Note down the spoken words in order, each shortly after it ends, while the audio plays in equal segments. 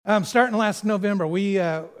Starting last November,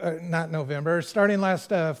 starting last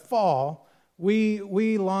fall,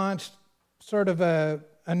 we launched sort of a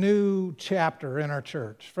new chapter in our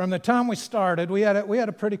church. From the time we started, we had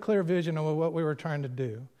a pretty clear vision of what we were trying to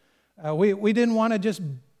do. We didn't want to just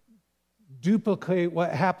duplicate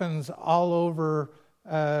what happens all over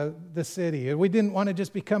the city. We didn't want to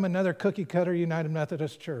just become another cookie-cutter United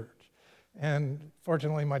Methodist Church. And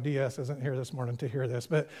fortunately, my DS isn't here this morning to hear this,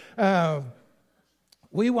 but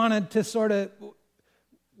we wanted to,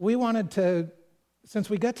 since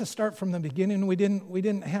we got to start from the beginning, we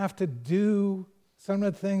didn't have to do some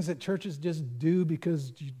of the things that churches just do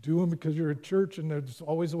because you do them because you're a church and there's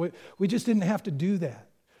always a way. We just didn't have to do that.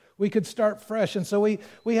 We could start fresh. And so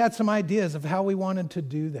we had some ideas of how we wanted to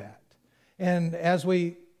do that. And as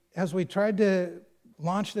we tried to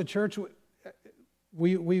launch the church,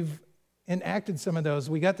 we've enacted some of those.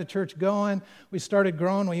 We got the church going. We started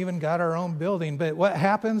growing. We even got our own building. But what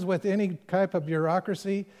happens with any type of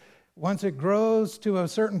bureaucracy, once it grows to a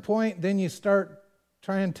certain point, then you start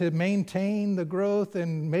trying to maintain the growth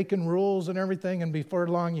and making rules and everything, and before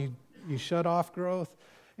long you shut off growth.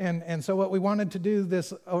 And so what we wanted to do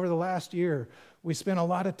this over the last year, we spent a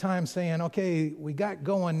lot of time saying, okay, we got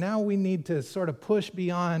going. Now we need to sort of push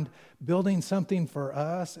beyond building something for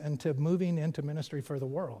us and to moving into ministry for the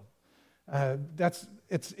world.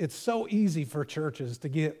 It's so easy for churches to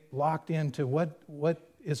get locked into what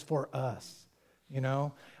is for us. You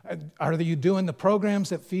know, are you doing the programs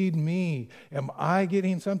that feed me? Am I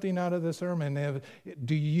getting something out of the sermon?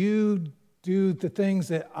 Do you do the things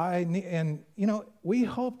that I need? And, you know, we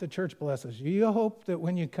hope the church blesses you. You hope that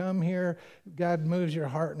when you come here, God moves your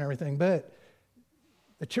heart and everything. But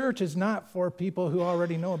the church is not for people who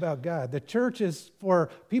already know about God. The church is for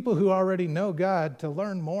people who already know God to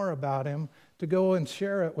learn more about Him, to go and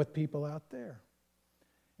share it with people out there.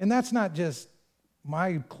 And that's not just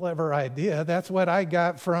my clever idea. That's what I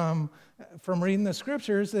got from reading the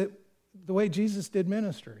scriptures, that the way Jesus did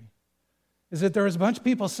ministry is that there was a bunch of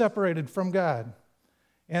people separated from God.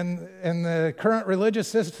 And the current religious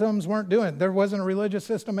systems weren't doing it. There wasn't a religious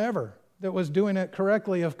system ever that was doing it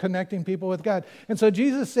correctly of connecting people with God. And so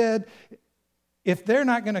Jesus said, if they're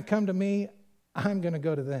not going to come to me, I'm going to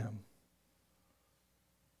go to them.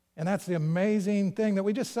 And that's the amazing thing that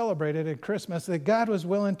we just celebrated at Christmas, that God was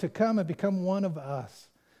willing to come and become one of us,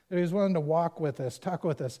 that He was willing to walk with us, talk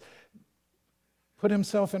with us, put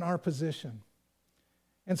Himself in our position.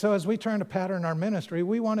 And so as we try to pattern our ministry,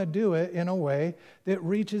 we want to do it in a way that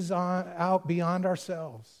reaches out beyond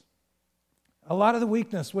ourselves. A lot of the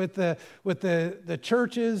weakness with the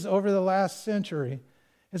churches over the last century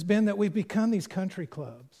has been that we've become these country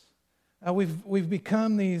clubs. We've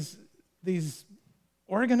become these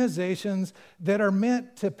organizations that are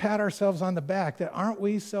meant to pat ourselves on the back, that aren't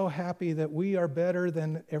we so happy that we are better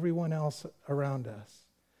than everyone else around us.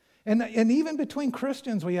 And even between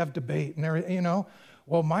Christians we have debate, and you know,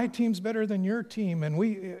 well, my team's better than your team, and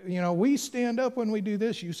we stand up when we do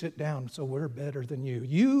this, you sit down, so we're better than you.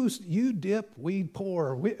 You dip, we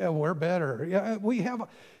pour, we're better. Yeah, we have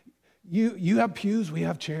you have pews, we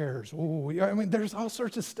have chairs. I mean, there's all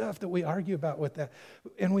sorts of stuff that we argue about with that,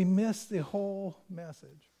 and we miss the whole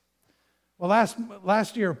message. Well,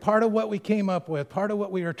 last year, part of what we came up with, part of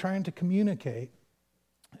what we were trying to communicate,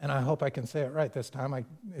 and I hope I can say it right this time.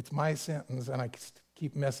 It's my sentence, and I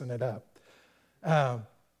keep messing it up.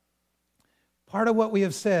 Part of what we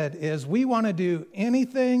have said is we want to do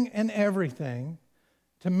anything and everything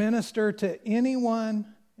to minister to anyone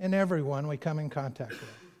and everyone we come in contact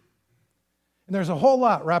with. And there's a whole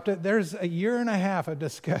lot wrapped up. There's a year and a half of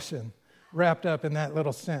discussion wrapped up in that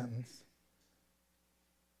little sentence.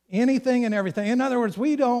 Anything and everything. In other words,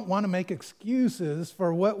 we don't want to make excuses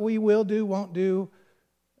for what we will do, won't do.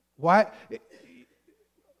 Why?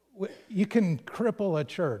 You can cripple a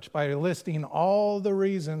church by listing all the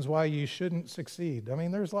reasons why you shouldn't succeed. I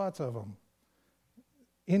mean, there's lots of them.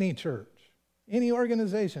 Any church, any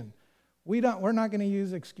organization, we're not going to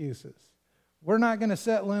use excuses. We're not going to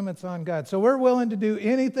set limits on God. So we're willing to do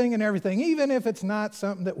anything and everything, even if it's not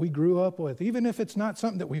something that we grew up with, even if it's not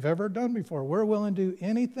something that we've ever done before. We're willing to do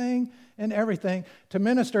anything and everything to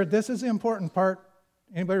minister. This is the important part.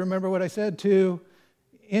 Anybody remember what I said? To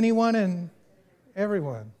anyone and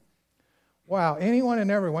everyone. Wow, anyone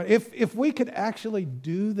and everyone. If we could actually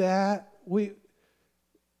do that,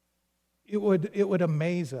 it would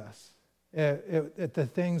amaze us at the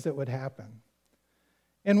things that would happen.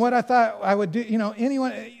 And what I thought I would do, you know,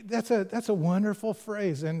 anyone, that's a wonderful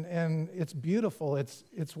phrase, and it's beautiful.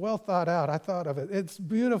 It's well thought out. I thought of it. It's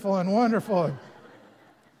beautiful and wonderful.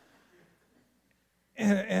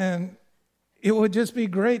 and It would just be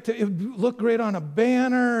great it would look great on a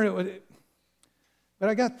banner. But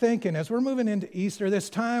I got thinking, as we're moving into Easter, this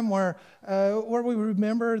time where we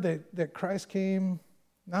remember that Christ came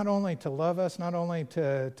not only to love us, not only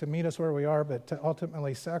to meet us where we are, but to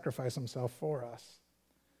ultimately sacrifice himself for us.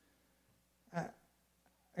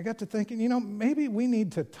 I got to thinking, maybe we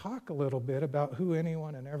need to talk a little bit about who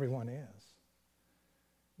anyone and everyone is.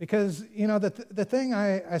 Because, the thing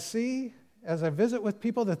I see as I visit with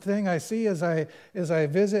people, the thing I see as I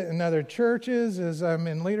visit in other churches, as I'm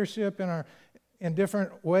in leadership in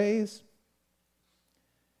different ways,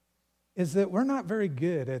 is that we're not very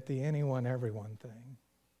good at the anyone, everyone thing.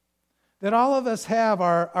 That all of us have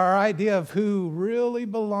our idea of who really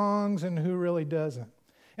belongs and who really doesn't.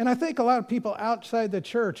 And I think a lot of people outside the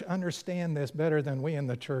church understand this better than we in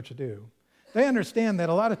the church do. They understand that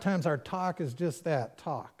a lot of times our talk is just that,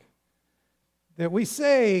 talk. That we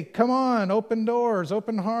say, come on, open doors,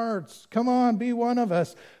 open hearts, come on, be one of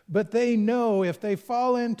us. But they know if they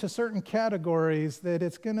fall into certain categories that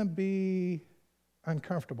it's going to be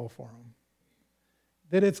uncomfortable for them.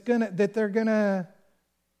 That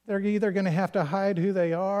they're either going to have to hide who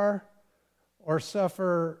they are or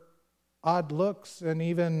suffer odd looks and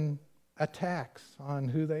even attacks on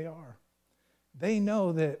who they are. They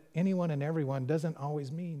know that anyone and everyone doesn't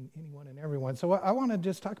always mean anyone and everyone. So I want to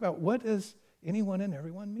just talk about, what does anyone and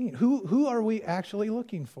everyone mean? Who are we actually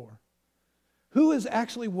looking for? Who is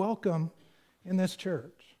actually welcome in this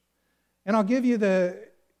church? And I'll give you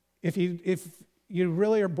if you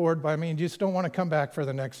really are bored by me and you just don't want to come back for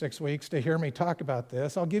the next 6 weeks to hear me talk about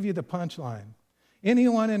this, I'll give you the punchline.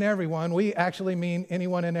 Anyone and everyone, we actually mean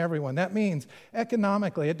anyone and everyone. That means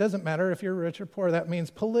economically. It doesn't matter if you're rich or poor. That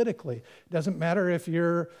means politically. It doesn't matter if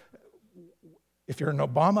you're an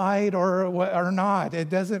Obamaite or not. It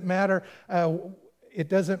doesn't matter. It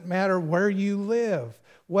doesn't matter where you live,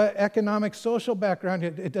 what economic, social background.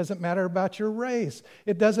 It doesn't matter about your race.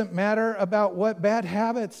 It doesn't matter about what bad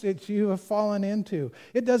habits that you have fallen into.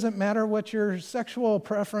 It doesn't matter what your sexual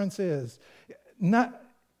preference is.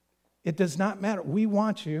 It does not matter. We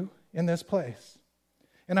want you in this place.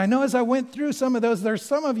 And I know as I went through some of those, there's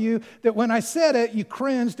some of you that when I said it, you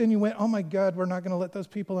cringed and you went, oh my God, we're not going to let those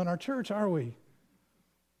people in our church, are we?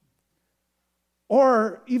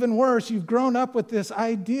 Or even worse, you've grown up with this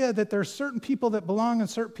idea that there's certain people that belong and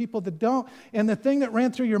certain people that don't. And the thing that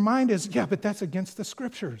ran through your mind is, yeah, but that's against the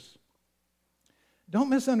scriptures. Don't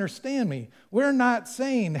misunderstand me. We're not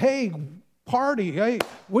saying, hey, party, hey,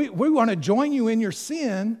 we want to join you in your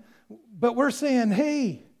sin. But we're saying,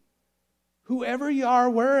 hey, whoever you are,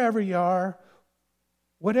 wherever you are,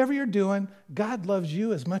 whatever you're doing, God loves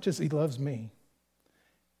you as much as he loves me.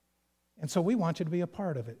 And so we want you to be a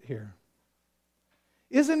part of it here.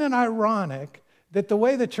 Isn't it ironic that the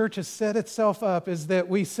way the church has set itself up is that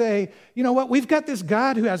we say, you know what, we've got this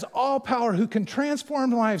God who has all power, who can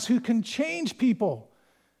transform lives, who can change people.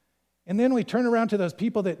 And then we turn around to those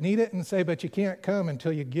people that need it and say, but you can't come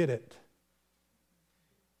until you get it.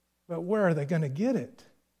 But where are they going to get it?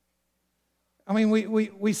 I mean,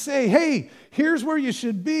 we say, hey, here's where you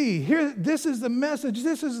should be. Here, this is the message.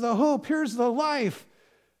 This is the hope. Here's the life.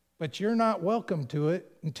 But you're not welcome to it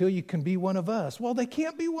until you can be one of us. Well, they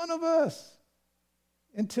can't be one of us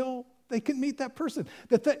until they can meet that person.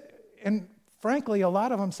 And frankly, a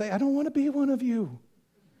lot of them say, I don't want to be one of you.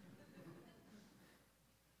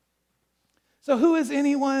 So who is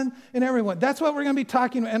anyone and everyone? That's what we're going to be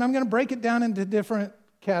talking about. And I'm going to break it down into different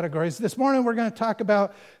categories. This morning we're going to talk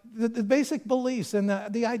about the basic beliefs and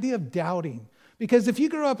the idea of doubting. Because if you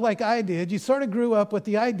grew up like I did, you sort of grew up with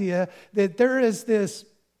the idea that there is this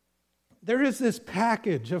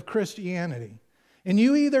package of Christianity. And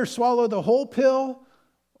you either swallow the whole pill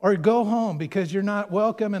or go home because you're not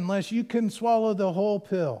welcome unless you can swallow the whole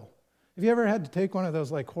pill. Have you ever had to take one of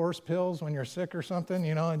those like horse pills when you're sick or something,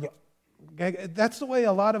 and that's the way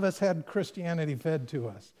a lot of us had Christianity fed to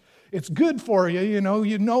us. It's good for you, you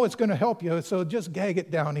know it's going to help you, so just gag it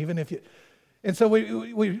down even if you... And so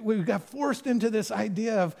we got forced into this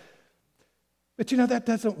idea of, but that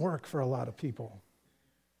doesn't work for a lot of people.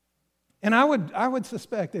 And I would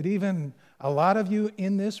suspect that even a lot of you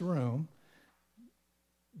in this room,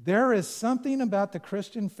 there is something about the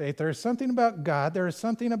Christian faith, there is something about God, there is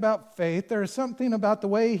something about faith, there is something about the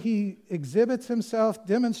way he exhibits himself,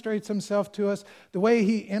 demonstrates himself to us, the way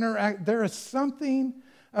he interacts. There is something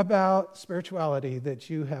about spirituality that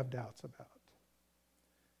you have doubts about.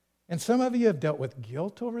 And some of you have dealt with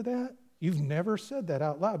guilt over that. You've never said that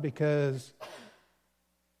out loud because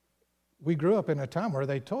we grew up in a time where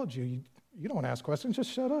they told you don't want to ask questions, just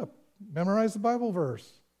shut up. Memorize the Bible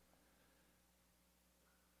verse.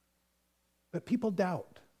 But people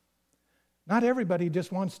doubt. Not everybody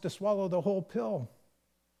just wants to swallow the whole pill.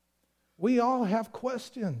 We all have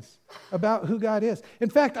questions about who God is. In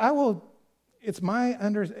fact, it's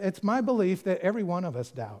my belief that every one of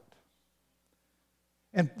us doubt.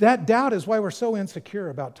 And that doubt is why we're so insecure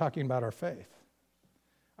about talking about our faith.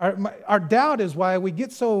 Our doubt is why we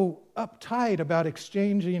get so uptight about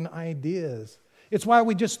exchanging ideas. It's why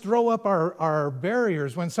we just throw up our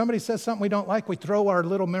barriers. When somebody says something we don't like, we throw our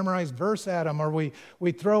little memorized verse at them, or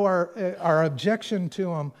we throw our objection to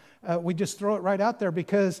them. We just throw it right out there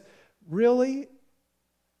because really,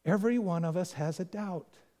 every one of us has a doubt.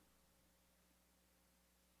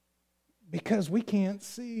 Because we can't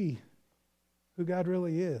see who God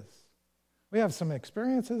really is. We have some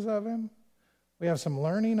experiences of Him. We have some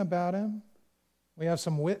learning about Him. We have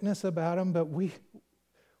some witness about Him, but we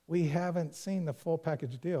haven't seen the full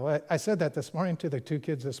package deal. I said that this morning to the two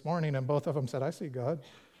kids this morning, and both of them said, I see God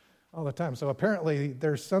all the time. So apparently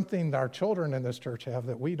there's something our children in this church have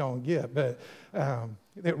that we don't get, but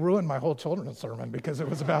it ruined my whole children's sermon because it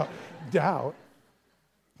was about doubt.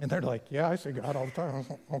 And they're like, yeah, I see God all the time. I was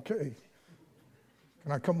like, okay.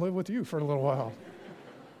 Can I come live with you for a little while?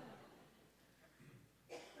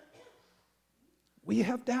 We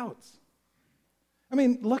have doubts. I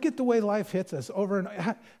mean, look at the way life hits us over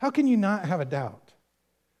and how can you not have a doubt?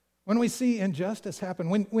 When we see injustice happen,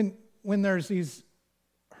 when there's these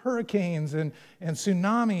hurricanes and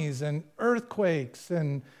tsunamis and earthquakes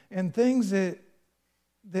and things that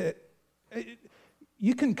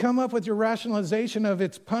you can come up with your rationalization of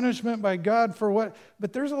it's punishment by God for what,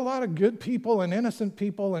 but there's a lot of good people and innocent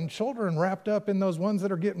people and children wrapped up in those ones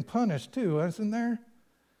that are getting punished too, isn't there?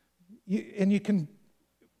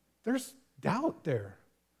 There's doubt there.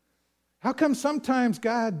 How come sometimes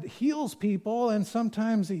God heals people and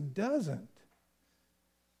sometimes He doesn't?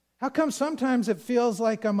 How come sometimes it feels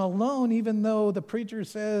like I'm alone even though the preacher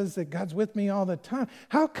says that God's with me all the time?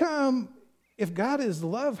 How come, if God is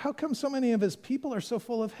love, how come so many of His people are so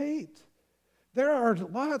full of hate? There are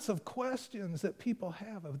lots of questions that people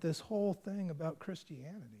have of this whole thing about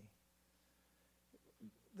Christianity.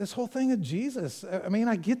 This whole thing of Jesus. I mean,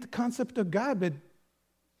 I get the concept of God, but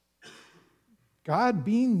God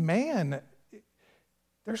being man,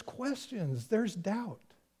 there's questions, there's doubt.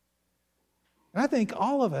 And I think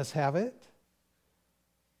all of us have it.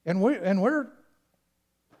 And we're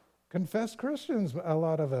confessed Christians, a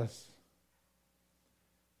lot of us.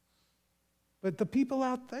 But the people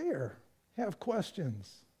out there have questions.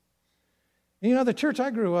 You know, the church I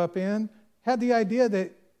grew up in had the idea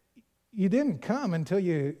that you didn't come until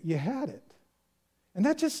you had it. And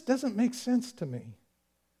that just doesn't make sense to me.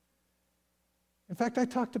 In fact, I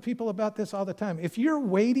talk to people about this all the time. If you're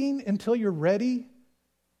waiting until you're ready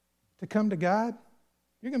to come to God,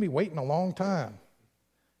 you're going to be waiting a long time.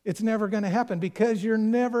 It's never going to happen because you're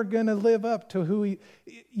never going to live up to who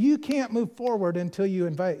you can't move forward until you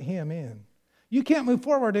invite Him in. You can't move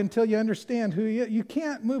forward until you understand who He is. You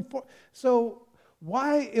can't move forward. So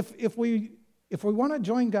why, if we want to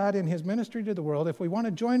join God in His ministry to the world, if we want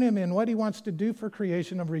to join Him in what He wants to do for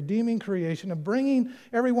creation, of redeeming creation, of bringing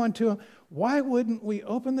everyone to Him, why wouldn't we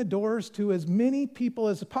open the doors to as many people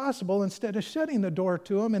as possible instead of shutting the door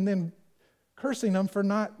to them and then cursing them for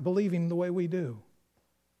not believing the way we do?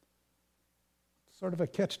 Sort of a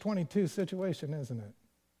catch-22 situation, isn't it?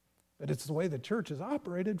 But it's the way the church has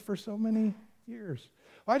operated for so many years.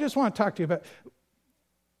 Well, I just want to talk to you about,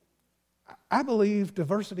 I believe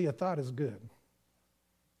diversity of thought is good.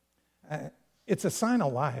 It's a sign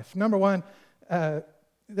of life. Number one,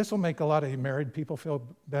 this will make a lot of you married people feel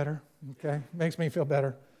better, okay? Makes me feel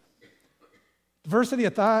better. Diversity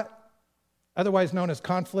of thought, otherwise known as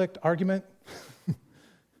conflict, argument,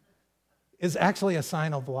 is actually a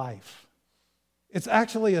sign of life. It's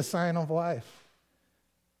actually a sign of life.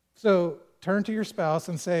 So turn to your spouse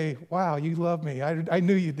and say, wow, you love me. I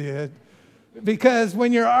knew you did. Because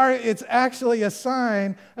when it's actually a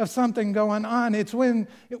sign of something going on. It's when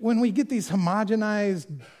we get these homogenized,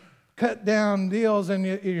 cut down deals, and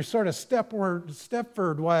you're sort of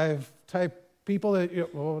Stepford wife type people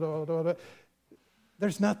that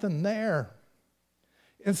there's nothing there.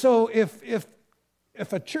 And so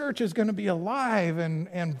if a church is going to be alive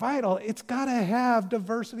and vital, it's got to have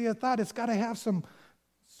diversity of thought. It's got to have some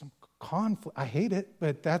conflict. I hate it,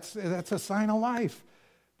 but that's a sign of life.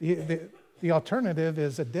 The alternative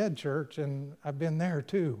is a dead church, and I've been there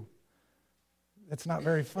too. It's not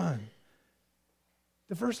very fun.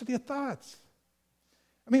 Diversity of thoughts.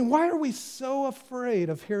 I mean, why are we so afraid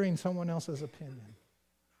of hearing someone else's opinion?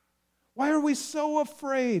 Why are we so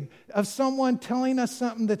afraid of someone telling us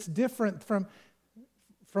something that's different from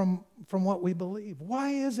what we believe? Why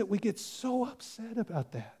is it we get so upset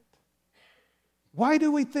about that? Why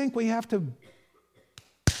do we think we have to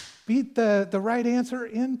beat the right answer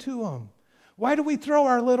into them? Why do we throw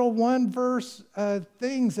our little one-verse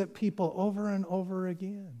things at people over and over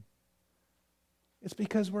again? It's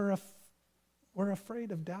because we're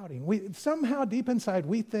afraid of doubting. Somehow deep inside,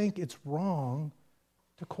 we think it's wrong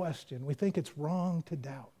to question. We think it's wrong to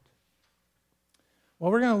doubt.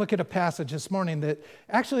 Well, we're going to look at a passage this morning that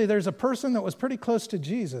actually there's a person that was pretty close to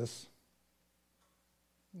Jesus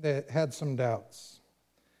that had some doubts.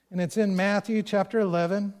 And it's in Matthew chapter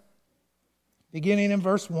 11, beginning in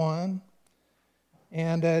verse 1.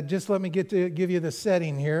 And just let me give you the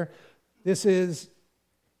setting here. This is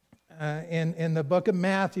in the book of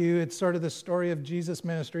Matthew. It's sort of the story of Jesus'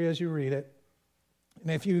 ministry as you read it. And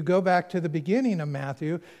if you go back to the beginning of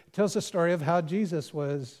Matthew, it tells the story of how Jesus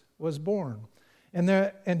was born.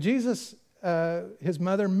 And Jesus, his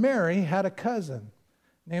mother Mary, had a cousin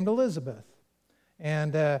named Elizabeth.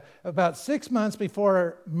 And about 6 months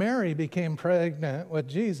before Mary became pregnant with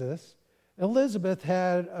Jesus, Elizabeth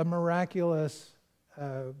had a miraculous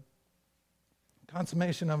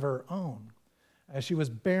consummation of her own. She was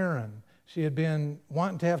barren. She had been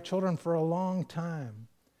wanting to have children for a long time.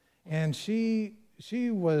 And she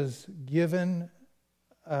was given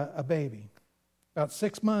a baby about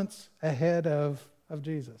 6 months ahead of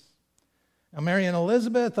Jesus. Now, Mary and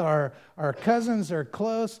Elizabeth are cousins, they're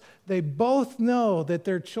close. They both know that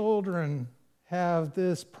their children have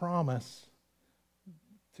this promise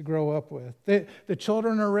to grow up with. The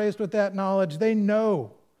children are raised with that knowledge. They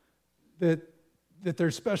know that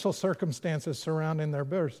there's special circumstances surrounding their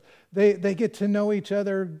births. They get to know each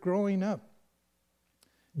other growing up.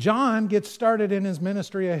 John gets started in his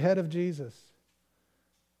ministry ahead of Jesus.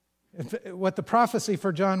 What the prophecy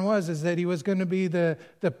for John was is that he was going to be the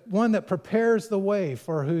one that prepares the way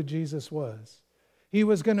for who Jesus was. He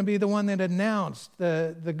was going to be the one that announced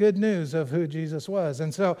the good news of who Jesus was.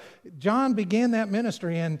 And so John began that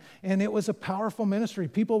ministry, and it was a powerful ministry.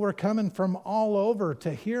 People were coming from all over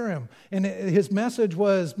to hear him. And his message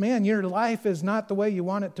was, man, your life is not the way you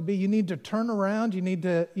want it to be. You need to turn around. You need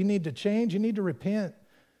to change. You need to repent.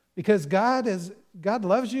 Because God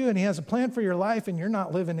loves you, and he has a plan for your life, and you're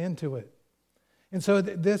not living into it. And so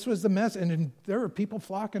this was the message, and there were people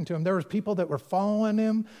flocking to him. There was people that were following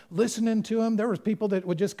him, listening to him. There was people that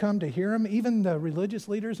would just come to hear him. Even the religious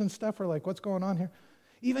leaders and stuff were like, what's going on here?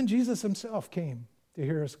 Even Jesus himself came to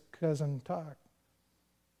hear his cousin talk.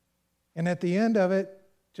 And at the end of it,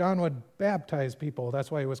 John would baptize people.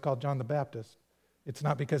 That's why he was called John the Baptist. It's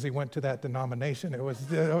not because he went to that denomination. It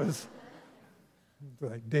was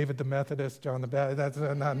like David the Methodist, John the Baptist. That's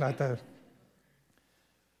not that.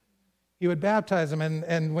 He would baptize him,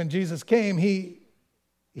 and when Jesus came, he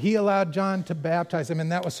allowed John to baptize him,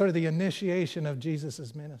 and that was sort of the initiation of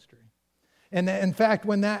Jesus' ministry. And in fact,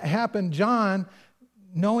 when that happened, John,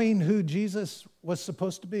 knowing who Jesus was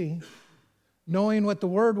supposed to be, knowing what the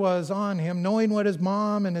word was on him, knowing what his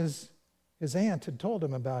mom and his aunt had told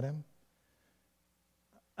him about him,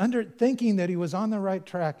 thinking that he was on the right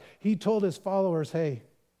track, he told his followers, hey,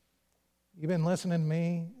 you've been listening to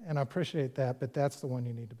me, and I appreciate that, but that's the one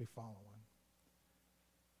you need to be following.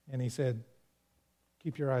 And he said,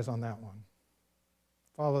 keep your eyes on that one.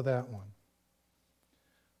 Follow that one.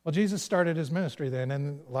 Well, Jesus started his ministry then,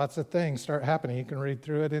 and lots of things start happening. You can read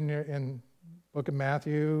through it in book of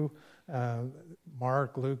Matthew,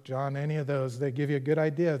 Mark, Luke, John, any of those. They give you a good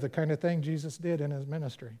idea of the kind of thing Jesus did in his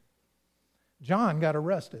ministry. John got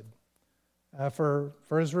arrested for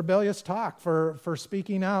his rebellious talk, for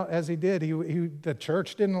speaking out as he did. The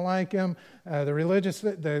church didn't like him.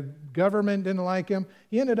 The government didn't like him.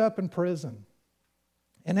 He ended up in prison.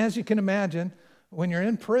 And as you can imagine, when you're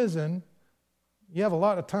in prison, you have a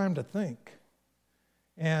lot of time to think.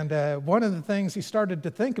 And one of the things he started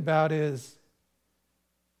to think about is,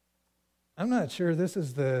 I'm not sure this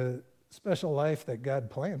is the special life that God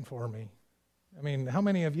planned for me. I mean, how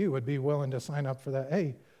many of you would be willing to sign up for that?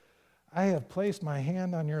 Hey, I have placed my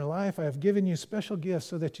hand on your life. I have given you special gifts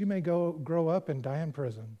so that you may grow up and die in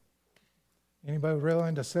prison. Anybody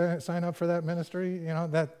willing to sign up for that ministry? You know,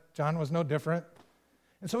 that John was no different.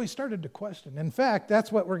 And so he started to question. In fact,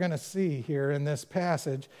 that's what we're going to see here in this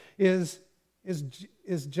passage is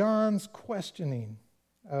John's questioning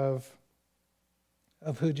of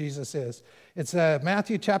who Jesus is. It's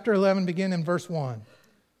Matthew chapter 11, begin in verse 1.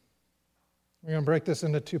 We're going to break this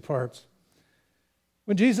into two parts.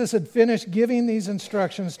 When Jesus had finished giving these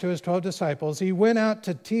instructions to his 12 disciples, he went out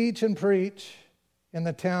to teach and preach in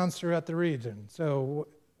the towns throughout the region. So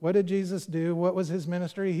what did Jesus do? What was his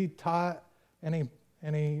ministry? He taught and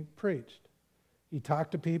he preached. He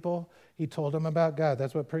talked to people. He told them about God.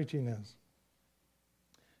 That's what preaching is.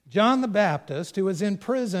 John the Baptist, who was in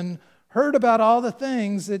prison, heard about all the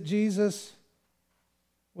things that Jesus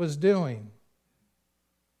was doing.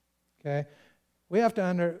 Okay? We have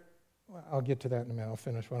to I'll get to that in a minute. I'll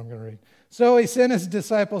finish what I'm going to read. So he sent his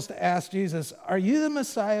disciples to ask Jesus, "Are you the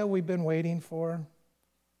Messiah we've been waiting for?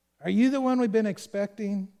 Are you the one we've been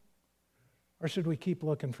expecting? Or should we keep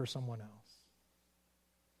looking for someone else?"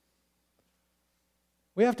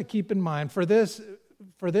 We have to keep in mind, for this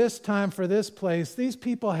time, for this place, these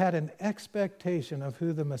people had an expectation of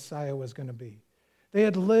who the Messiah was going to be. They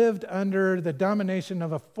had lived under the domination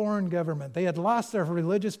of a foreign government. They had lost their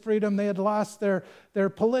religious freedom. They had lost their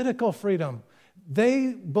political freedom.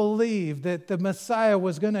 They believed that the Messiah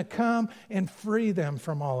was going to come and free them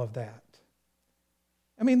from all of that.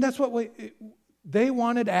 I mean, that's what they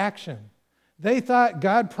wanted action. They thought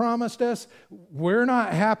God promised us, we're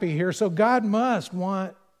not happy here, so God must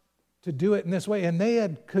want to do it in this way. And they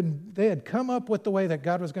had come up with the way that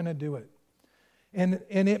God was going to do it. And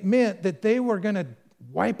it meant that they were going to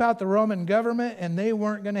wipe out the Roman government, and they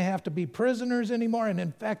weren't going to have to be prisoners anymore. And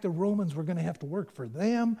in fact, the Romans were going to have to work for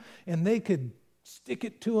them, and they could stick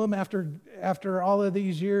it to them after all of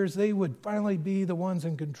these years. They would finally be the ones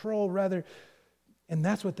in control, rather. And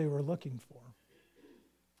that's what they were looking for.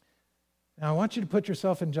 Now, I want you to put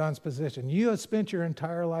yourself in John's position. You have spent your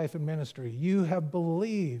entire life in ministry. You have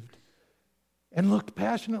believed and looked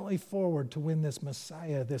passionately forward to when this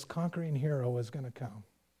Messiah, this conquering hero, was going to come.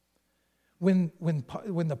 When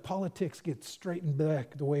the politics get straightened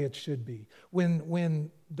back the way it should be. When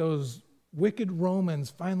those wicked Romans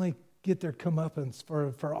finally get their comeuppance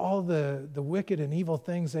for all the wicked and evil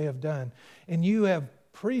things they have done. And you have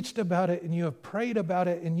preached about it, and you have prayed about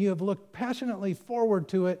it, and you have looked passionately forward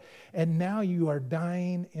to it, and now you are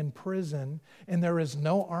dying in prison, and there is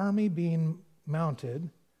no army being mounted.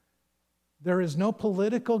 There is no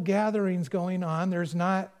political gatherings going on. There's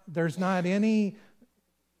not any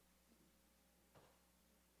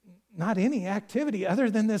activity other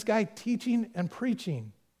than this guy teaching and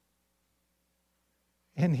preaching.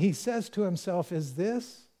 And he says to himself, is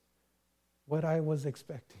this what I was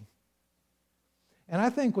expecting? And I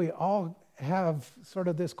think we all have sort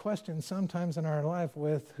of this question sometimes in our life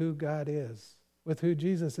with who God is, with who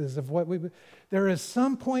Jesus is, of what there is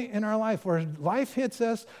some point in our life where life hits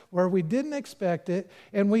us where we didn't expect it,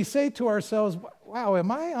 and we say to ourselves, wow,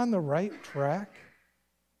 am I on the right track?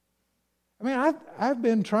 I mean, I've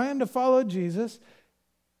been trying to follow Jesus,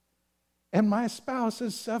 and my spouse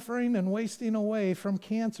is suffering and wasting away from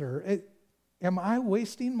cancer. Am I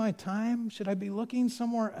wasting my time? Should I be looking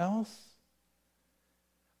somewhere else?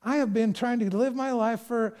 I have been trying to live my life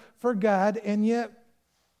for God, and yet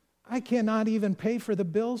I cannot even pay for the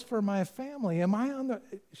bills for my family.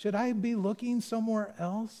 Should I be looking somewhere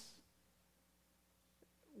else?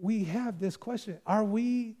 We have this question. Are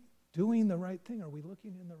we doing the right thing? Are we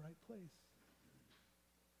looking in the right place?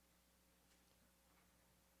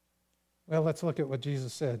 Well, let's look at what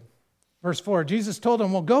Jesus said. Verse 4, Jesus told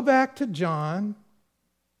him, well, go back to John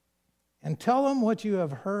and tell him what you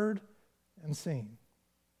have heard and seen.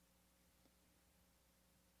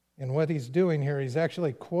 And what he's doing here, he's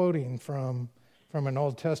actually quoting from an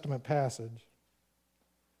Old Testament passage.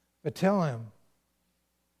 But tell him,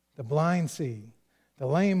 the blind see, the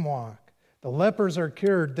lame walk, the lepers are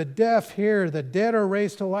cured, the deaf hear, the dead are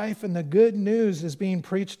raised to life, and the good news is being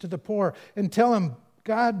preached to the poor. And tell him,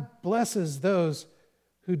 God blesses those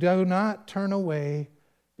who do not turn away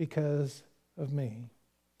because of me.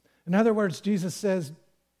 In other words, Jesus says,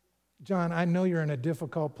 John, I know you're in a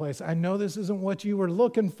difficult place. I know this isn't what you were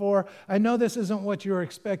looking for. I know this isn't what you were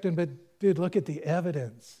expecting, but dude, look at the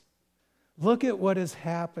evidence. Look at what is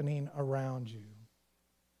happening around you.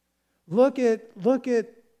 Look at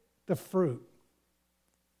the fruit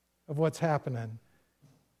of what's happening.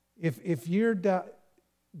 If you're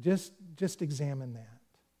just examine that.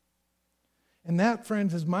 And that,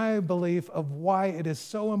 friends, is my belief of why it is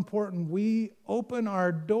so important we open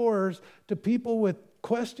our doors to people with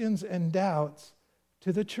questions and doubts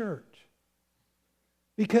to the church.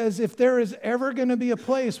 Because if there is ever going to be a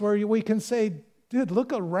place where we can say, dude,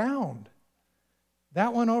 look around.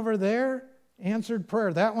 That one over there answered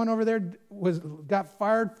prayer. That one over there got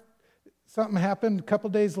fired. Something happened a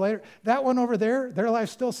couple days later. That one over there, their life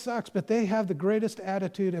still sucks, but they have the greatest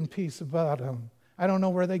attitude and peace about them. I don't know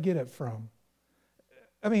where they get it from.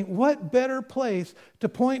 I mean, what better place to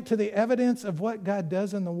point to the evidence of what God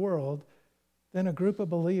does in the world than a group of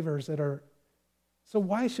believers that are... So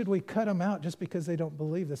why should we cut them out just because they don't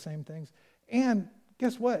believe the same things? And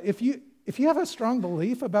guess what? If you have a strong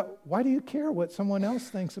belief why do you care what someone else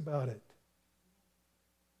thinks about it?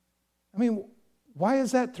 I mean, Why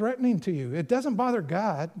is that threatening to you? It doesn't bother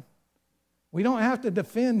God. We don't have to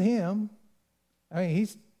defend him. I mean,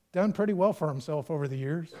 he's done pretty well for himself over the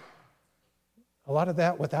years. A lot of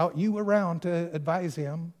that without you around to advise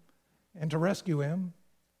him and to rescue him.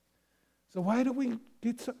 So why do we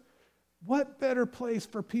get so... What better place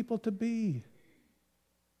for people to be?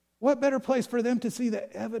 What better place for them to see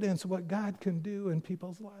the evidence of what God can do in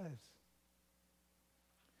people's lives?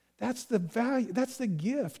 That's the value, that's the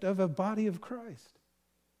gift of a body of Christ.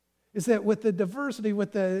 Is that with the diversity,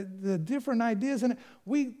 with the different ideas, and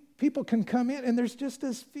people can come in and there's just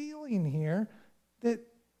this feeling here that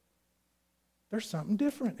there's something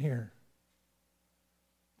different here.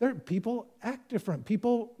 People act different.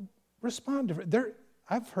 People respond different.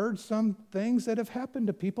 I've heard some things that have happened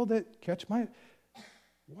to people that catch my...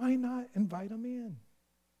 Why not invite them in?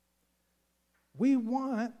 We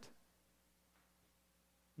want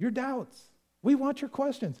your doubts. We want your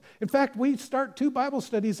questions. In fact, we start 2 Bible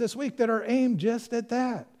studies this week that are aimed just at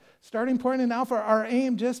that. Starting Point and Alpha are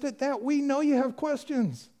aimed just at that. We know you have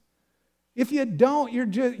questions. If you don't,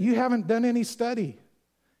 you haven't done any study.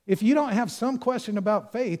 If you don't have some question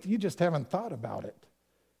about faith, you just haven't thought about it.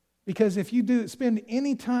 Because if you spend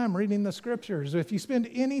any time reading the scriptures, if you spend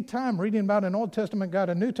any time reading about an Old Testament God,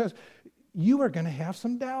 a New Testament, you are going to have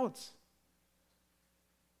some doubts.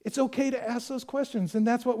 It's okay to ask those questions, and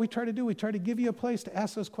that's what we try to do. We try to give you a place to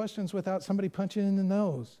ask those questions without somebody punching in the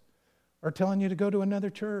nose or telling you to go to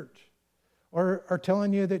another church or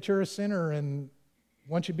telling you that you're a sinner and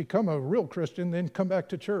once you become a real Christian, then come back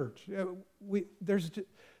to church.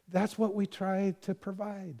 That's what we try to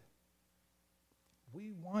provide.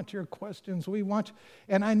 We want your questions.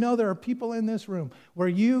 And I know there are people in this room where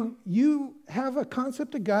you have a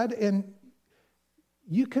concept of God and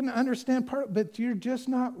you can understand part, but you're just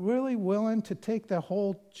not really willing to take the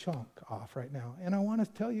whole chunk off right now. And I want to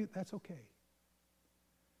tell you that's okay.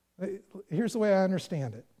 Here's the way I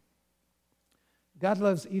understand it. God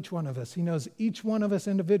loves each one of us. He knows each one of us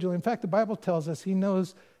individually. In fact, the Bible tells us he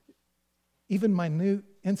knows even minute,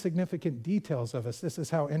 insignificant details of us. This is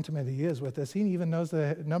how intimate he is with us. He even knows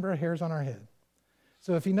the number of hairs on our head.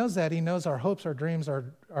 So if he knows that, he knows our hopes, our dreams,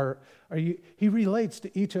 he relates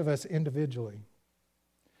to each of us individually.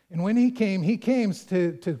 And when he came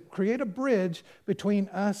to create a bridge between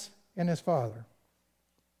us and his Father.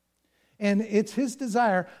 And it's his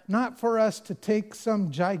desire not for us to take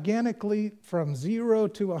some gigantic leap from 0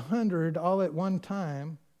 to 100 all at one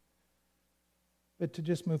time, but to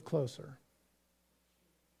just move closer.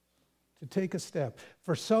 To take a step.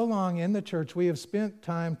 For so long in the church, we have spent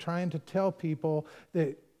time trying to tell people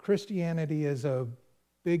that Christianity is a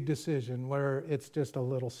big decision where it's just a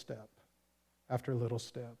little step after little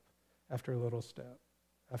step after little step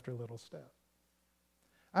after little step.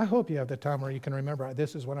 I hope you have the time where you can remember,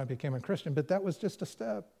 this is when I became a Christian, but that was just a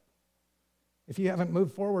step. If you haven't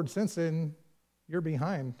moved forward since then, you're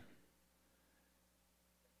behind.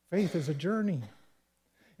 Faith is a journey.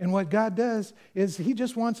 And what God does is he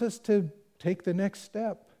just wants us to take the next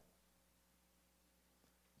step.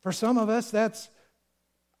 For some of us,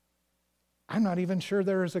 I'm not even sure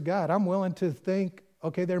there is a God. I'm willing to think,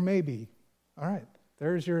 okay, there may be. All right,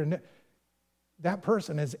 that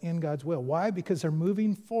person is in God's will. Why? Because they're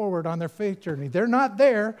moving forward on their faith journey. They're not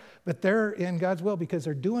there, but they're in God's will because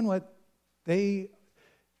they're doing what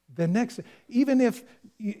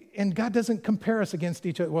and God doesn't compare us against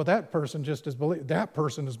each other. Well, that person that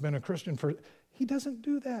person has been a Christian he doesn't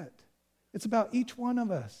do that. It's about each one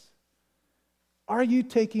of us. Are you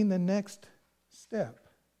taking the next step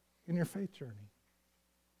in your faith journey?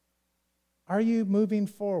 Are you moving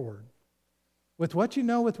forward? With what you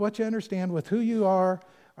know, with what you understand, with who you are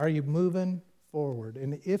you moving forward?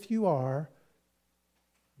 And if you are,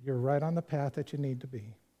 you're right on the path that you need to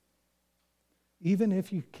be. Even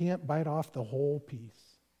if you can't bite off the whole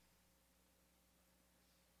piece.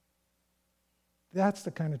 That's the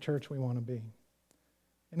kind of church we want to be.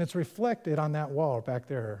 And it's reflected on that wall back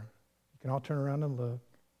there. You can all turn around and look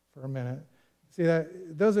for a minute. See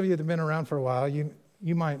that? Those of you that have been around for a while, you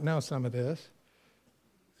might know some of this.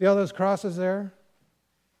 See all those crosses there?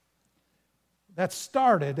 That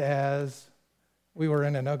started as we were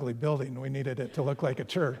in an ugly building. We needed it to look like a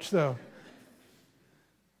church.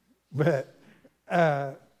 But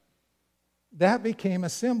that became a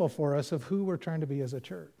symbol for us of who we're trying to be as a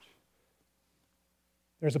church.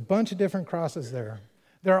 There's a bunch of different crosses there.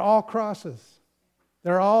 They're all crosses.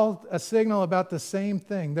 They're all a signal about the same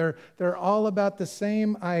thing. They're all about the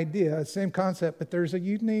same idea, same concept, but there's a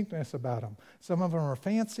uniqueness about them. Some of them are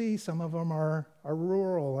fancy, some of them are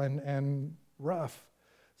rural and rough.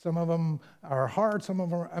 Some of them are hard, some of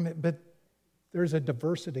them but there's a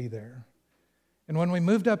diversity there. And when we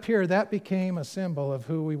moved up here, that became a symbol of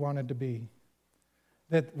who we wanted to be.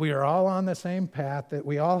 That we are all on the same path, that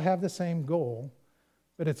we all have the same goal,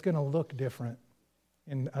 but it's going to look different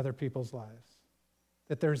in other people's lives.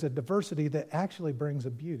 That there's a diversity that actually brings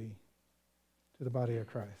a beauty to the body of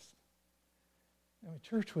Christ. I mean,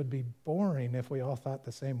 church would be boring if we all thought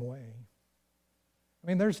the same way. I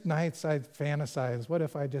mean, there's nights I fantasize, what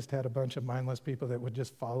if I just had a bunch of mindless people that would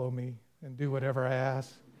just follow me and do whatever I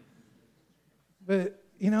ask? But,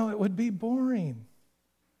 it would be boring.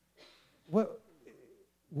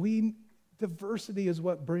 Diversity is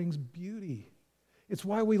what brings beauty. It's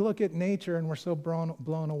why we look at nature and we're so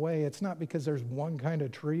blown away. It's not because there's one kind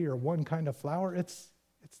of tree or one kind of flower. It's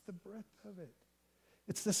the breadth of it.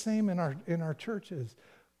 It's the same in our churches.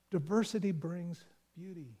 Diversity brings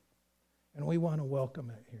beauty, and we want to welcome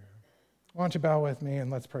it here. Why don't you bow with me and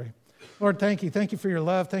let's pray. Lord, thank you. Thank you for your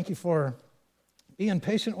love. Thank you for being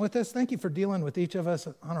patient with us. Thank you for dealing with each of us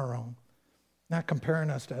on our own, not comparing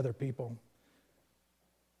us to other people.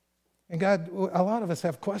 And God, a lot of us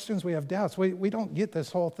have questions, we have doubts. We don't get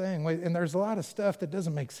this whole thing. And there's a lot of stuff that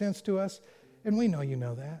doesn't make sense to us, and we know you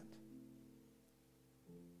know that.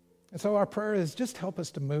 And so our prayer is just help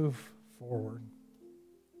us to move forward.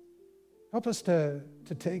 Help us to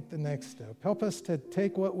take the next step. Help us to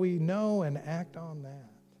take what we know and act on that.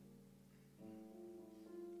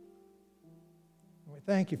 And we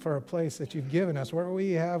thank you for a place that you've given us where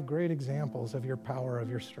we have great examples of your power, of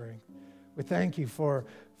your strength. We thank you for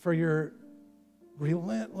your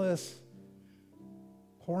relentless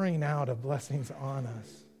pouring out of blessings on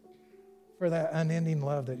us, for that unending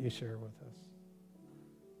love that you share with us.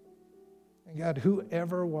 And God,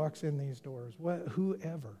 whoever walks in these doors,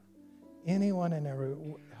 whoever, anyone and every,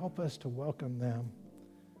 help us to welcome them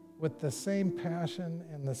with the same passion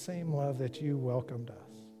and the same love that you welcomed us.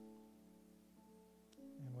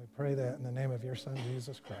 And we pray that in the name of your Son,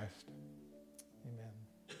 Jesus Christ.